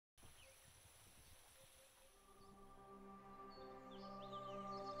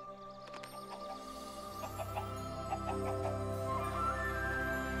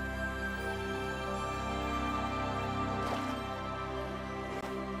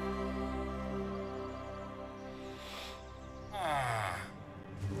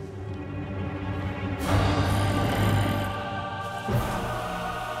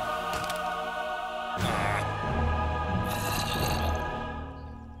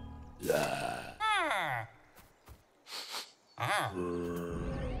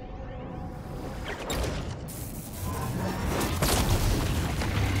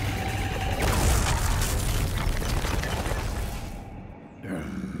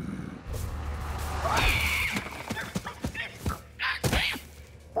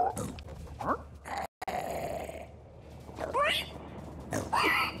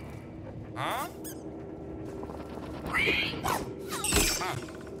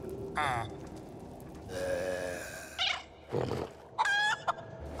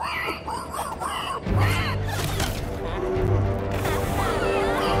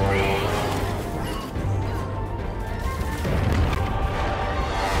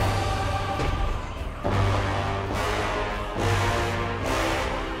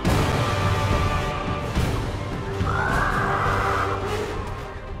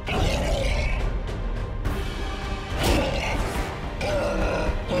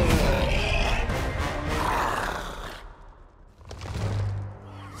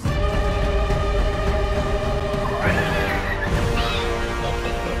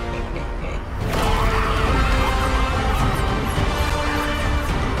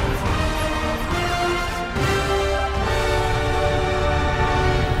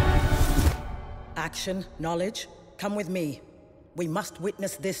Action, knowledge, come with me. We must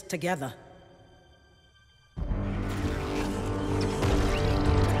witness this together.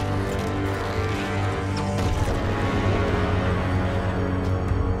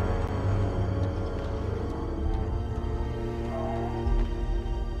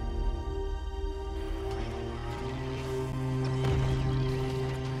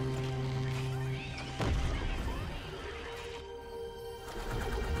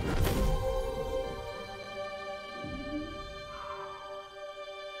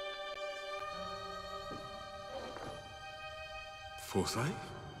 Forsyth?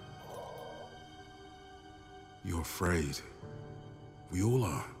 You're afraid. We all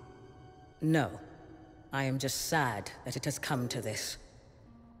are. No. I am just sad that it has come to this.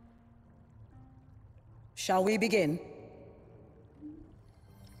 Shall we begin?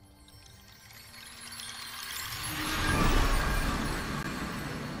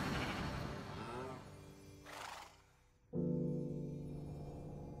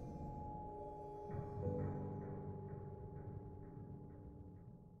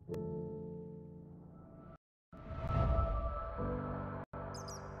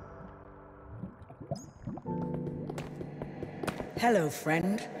 Hello,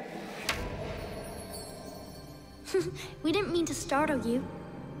 friend. We didn't mean to startle you.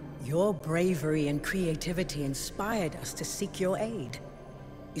 Your bravery and creativity inspired us to seek your aid.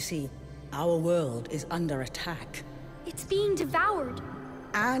 You see, our world is under attack. It's being devoured.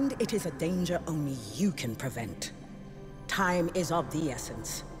 And it is a danger only you can prevent. Time is of the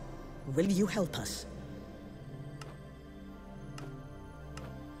essence. Will you help us?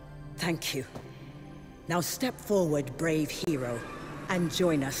 Thank you. Now step forward, brave hero, and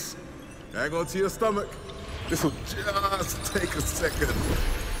join us. Hang on to your stomach. This'll just take a second.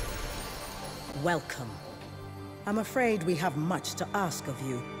 Welcome. I'm afraid we have much to ask of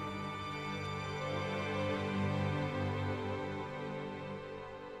you.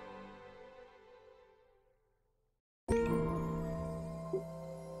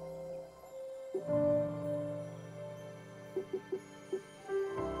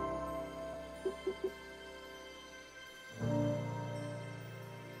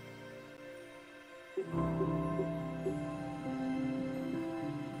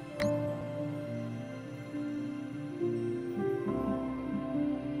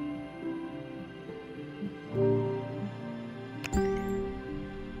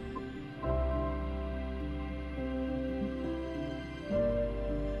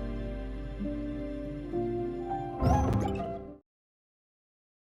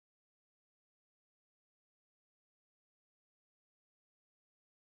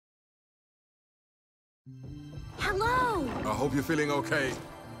 Hello! I hope you're feeling okay.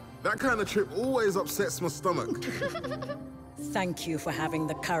 That kind of trip always upsets my stomach. Thank you for having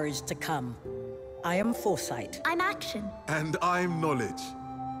the courage to come. I am Foresight. I'm Action. And I'm Knowledge.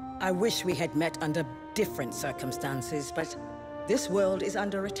 I wish we had met under different circumstances, but this world is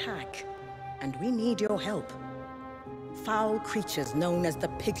under attack, and we need your help. Foul creatures known as the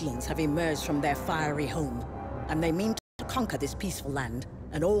Piglins have emerged from their fiery home, and they mean to conquer this peaceful land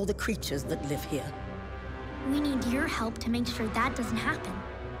and all the creatures that live here. We need your help to make sure that doesn't happen.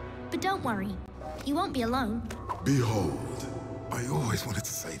 But don't worry, you won't be alone. Behold, I always wanted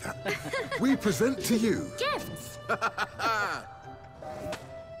to say that. We present to you... Gifts!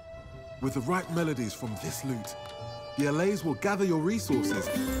 With the right melodies from this loot, the LAs will gather your resources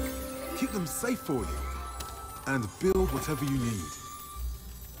keep them safe for you, and build whatever you need.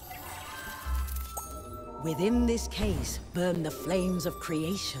 Within this case burn the flames of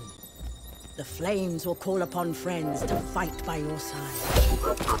creation. The flames will call upon friends to fight by your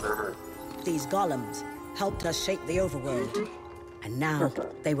side. These golems helped us shape the overworld, and now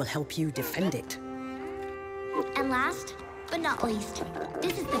they will help you defend it. And last, but not least,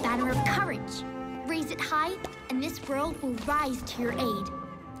 this is the banner of courage. Raise it high, and this world will rise to your aid.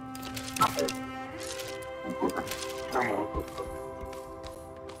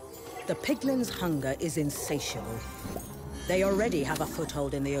 The piglins' hunger is insatiable. They already have a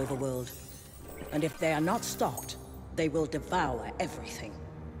foothold in the overworld. And if they are not stopped, they will devour everything.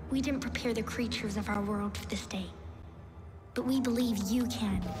 We didn't prepare the creatures of our world for this day. But we believe you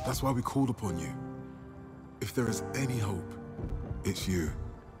can. That's why we called upon you. If there is any hope, it's you.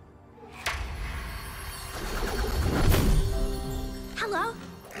 Hello?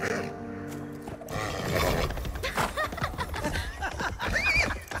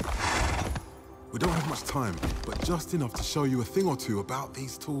 We don't have much time, but just enough to show you a thing or two about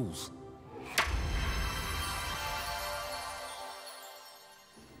these tools.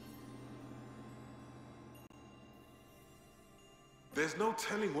 There's no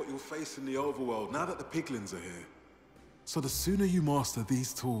telling what you'll face in the overworld now that the piglins are here. So the sooner you master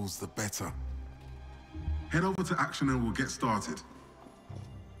these tools, the better. Head over to Action and we'll get started.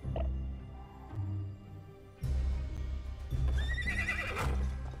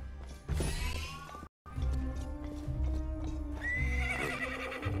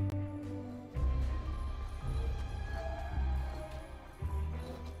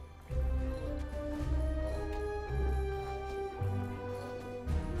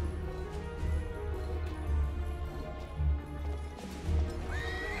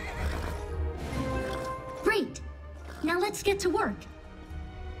 Great! Now let's get to work.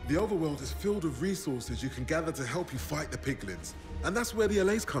 The overworld is filled with resources you can gather to help you fight the piglins. And that's where the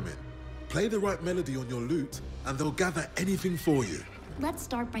allays come in. Play the right melody on your lute, and they'll gather anything for you. Let's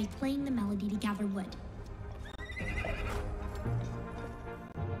start by playing the melody to gather wood.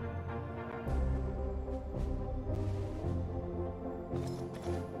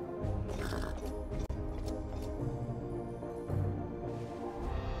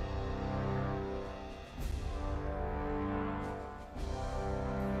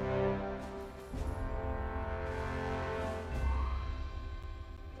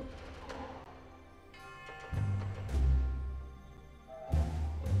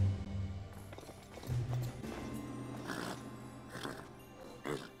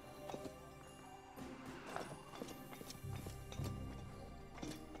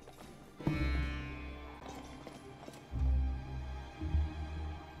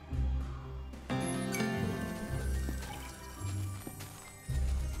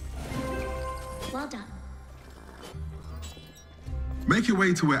 Well done. Make your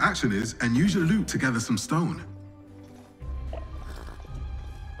way to where Action is and use your lute to gather some stone.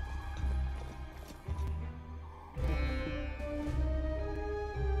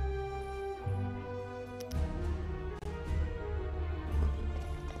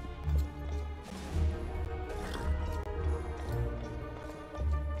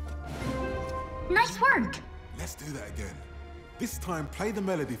 Nice work! Let's do that again. This time, play the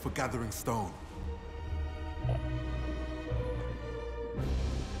melody for gathering stone.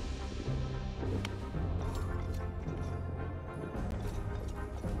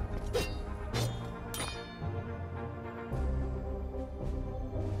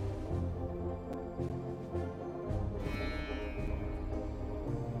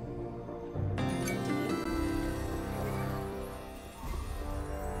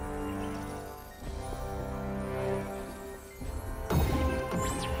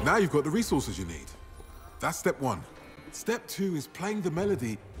 Now you've got the resources you need. That's step one. Step two is playing the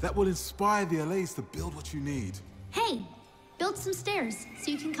melody that will inspire the allays to build what you need. Hey, build some stairs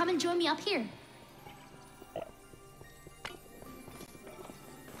so you can come and join me up here.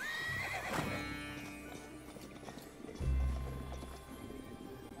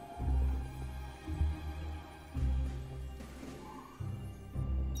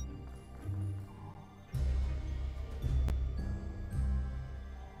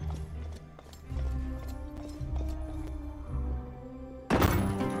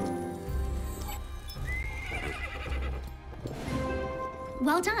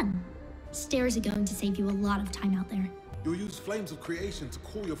 Well done. Stairs are going to save you a lot of time out there. You'll use flames of creation to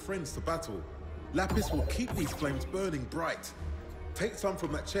call your friends to battle. Lapis will keep these flames burning bright. Take some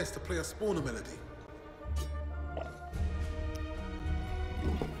from that chest to play a spawner melody.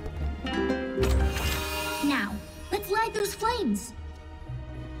 Now, let's light those flames.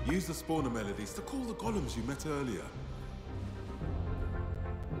 Use the spawner melodies to call the golems you met earlier.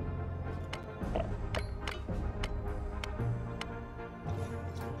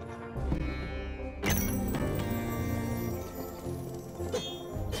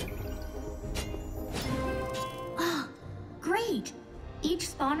 Great! Each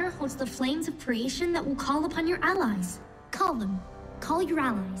spawner holds the flames of creation that will call upon your allies. Call them. Call your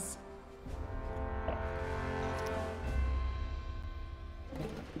allies.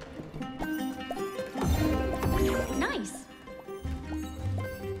 Nice!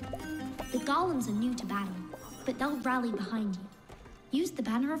 The golems are new to battle, but they'll rally behind you. Use the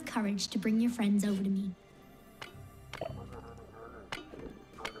Banner of Courage to bring your friends over to me.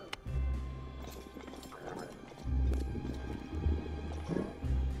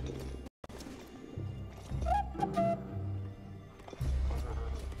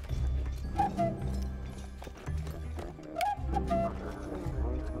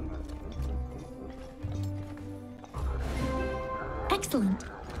 Excellent.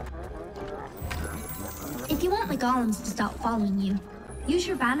 If you want the golems to stop following you, use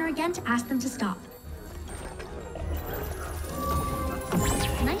your banner again to ask them to stop.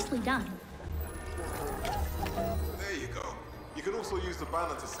 Nicely done. There you go. You can also use the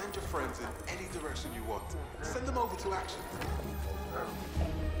banner to send your friends in any direction you want. Send them over to action.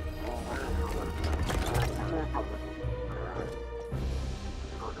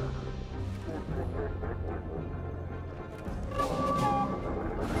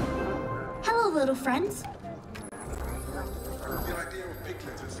 Hello, little friends. The idea of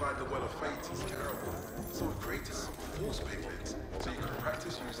piglins inside the Well of Fate is terrible. So we created some force piglins, so you can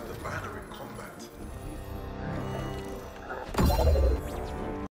practice using the banner in combat.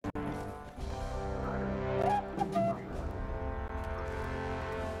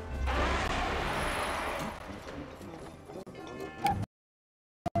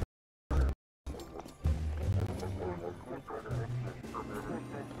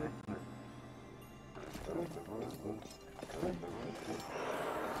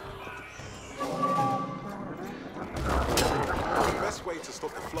 The best way to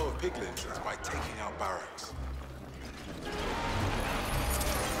stop the flow of piglins is by taking out barracks.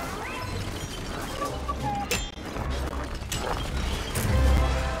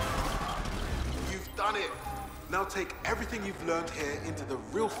 You've done it! Now take everything you've learned here into the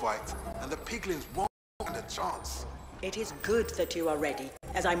real fight, and the piglins won't stand a chance. It is good that you are ready,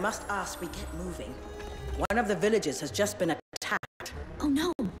 as I must ask we get moving. One of the villages has just been attacked. Oh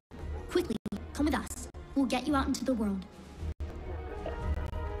no! Quickly, come with us. We'll get you out into the world.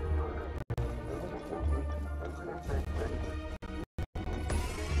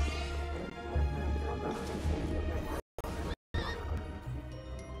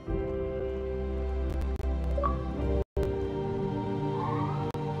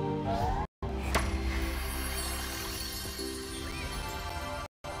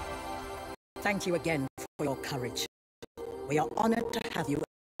 Thank you again for your courage. We are honored to have you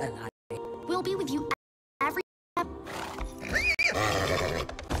ally. We'll be with you every step.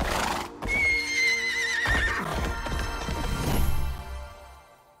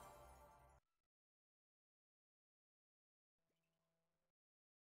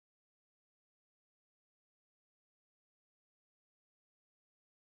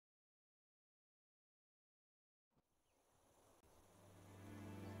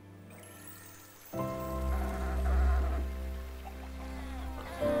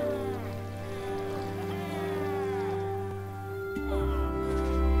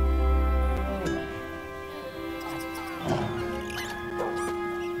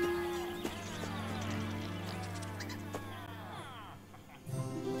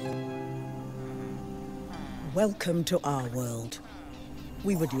 Welcome to our world.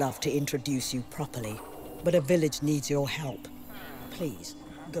 We would love to introduce you properly, but a village needs your help. Please,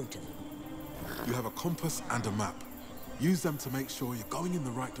 go to them. You have a compass and a map. Use them to make sure you're going in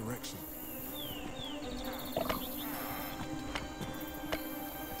the right direction.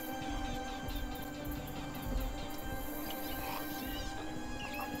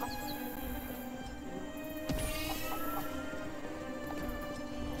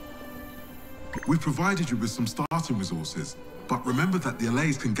 We've provided you with some starting resources, but remember that the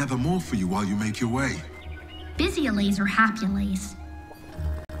allays can gather more for you while you make your way. Busy allays or happy allays?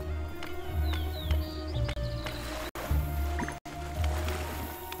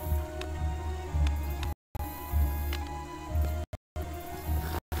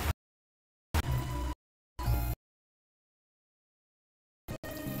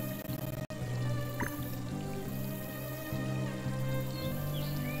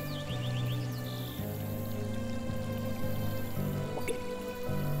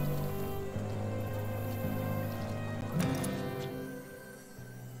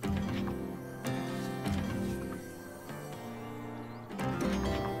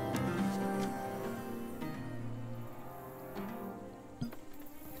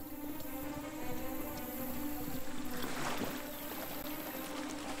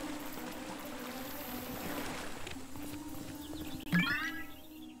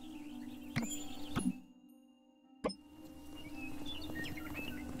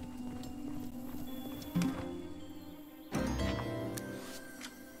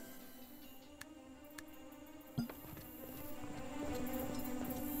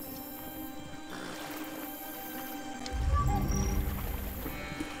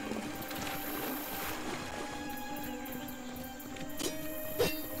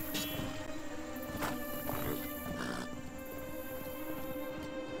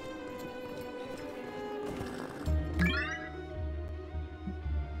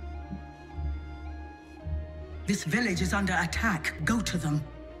 This village is under attack. Go to them.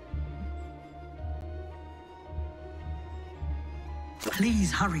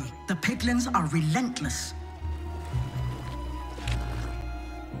 Please hurry. The piglins are relentless.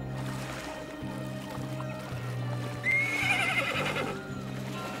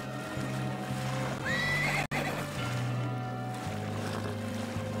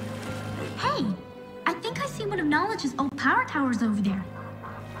 Hey! I think I see one of Knowledge's old power towers over there.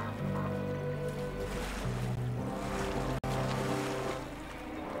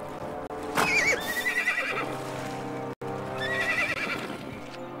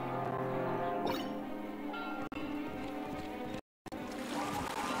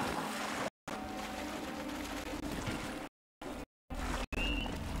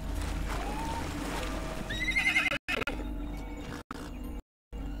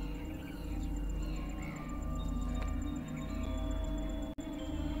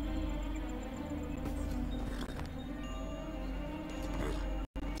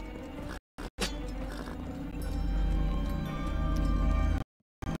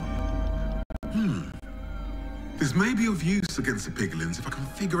 This may be of use against the piglins if I can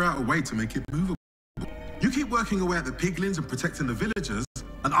figure out a way to make it movable. You keep working away at the piglins and protecting the villagers,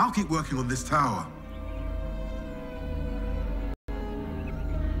 and I'll keep working on this tower.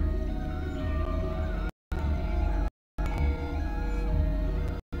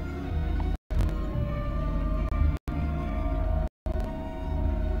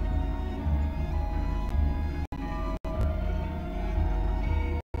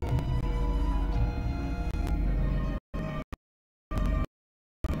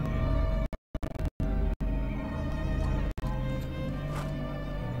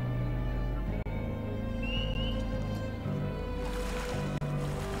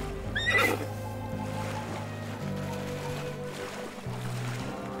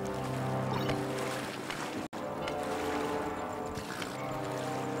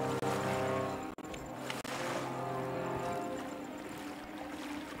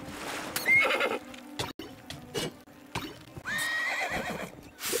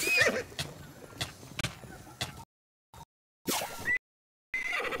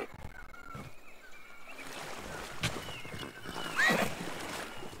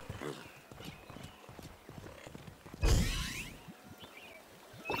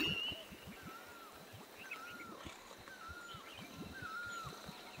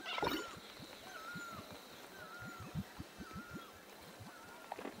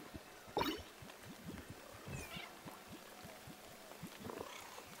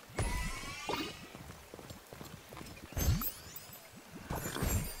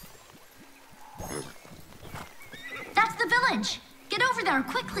 Village! Get over there,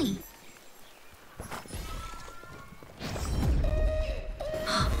 quickly!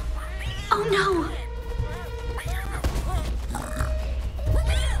 Oh no!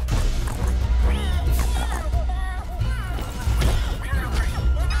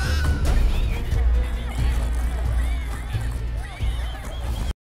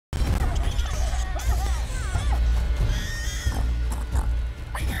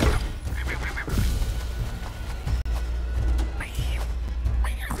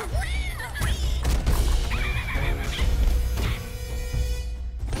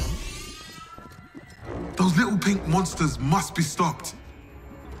 Those little pink monsters must be stopped.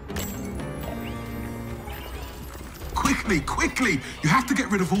 Quickly, quickly! You have to get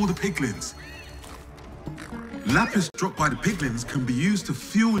rid of all the piglins. Lapis dropped by the piglins can be used to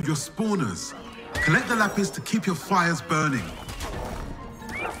fuel your spawners. Collect the lapis to keep your fires burning.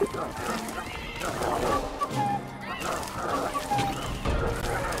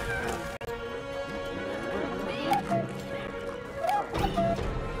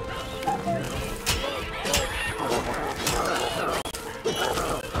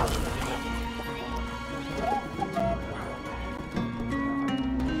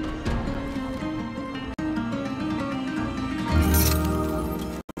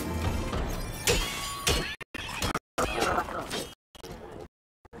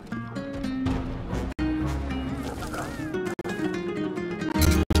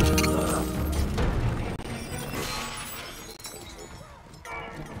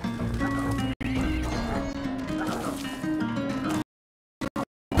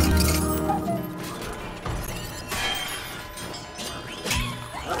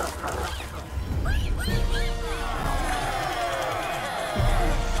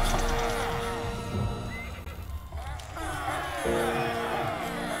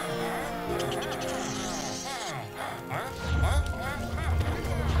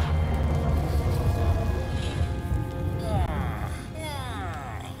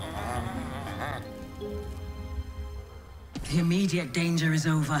 The immediate danger is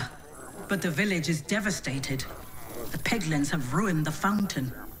over, but the village is devastated. The piglins have ruined the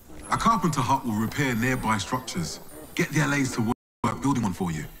fountain. A carpenter hut will repair nearby structures. Get the LAs to work building one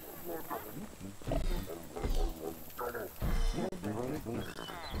for you.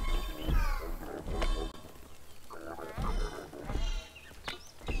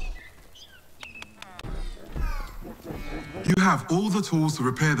 You have all the tools to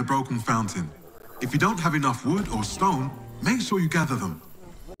repair the broken fountain. If you don't have enough wood or stone, make sure you gather them.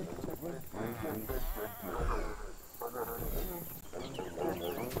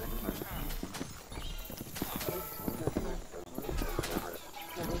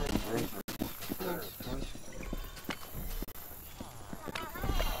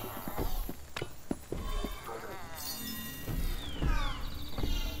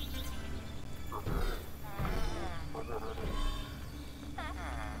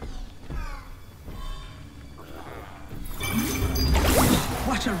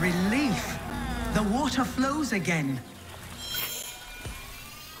 What a relief! The water flows again.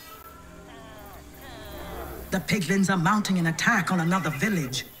 The piglins are mounting an attack on another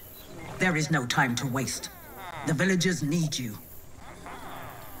village. There is no time to waste. The villagers need you.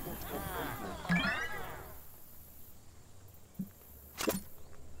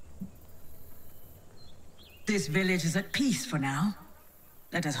 This village is at peace for now.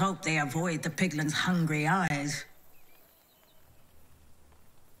 Let us hope they avoid the piglins' hungry eyes.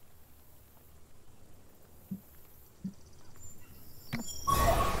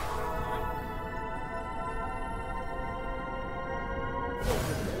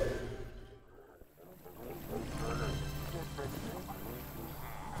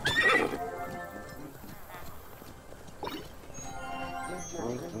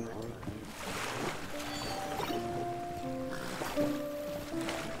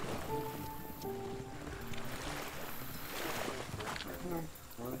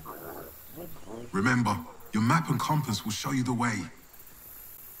 Remember, your map and compass will show you the way.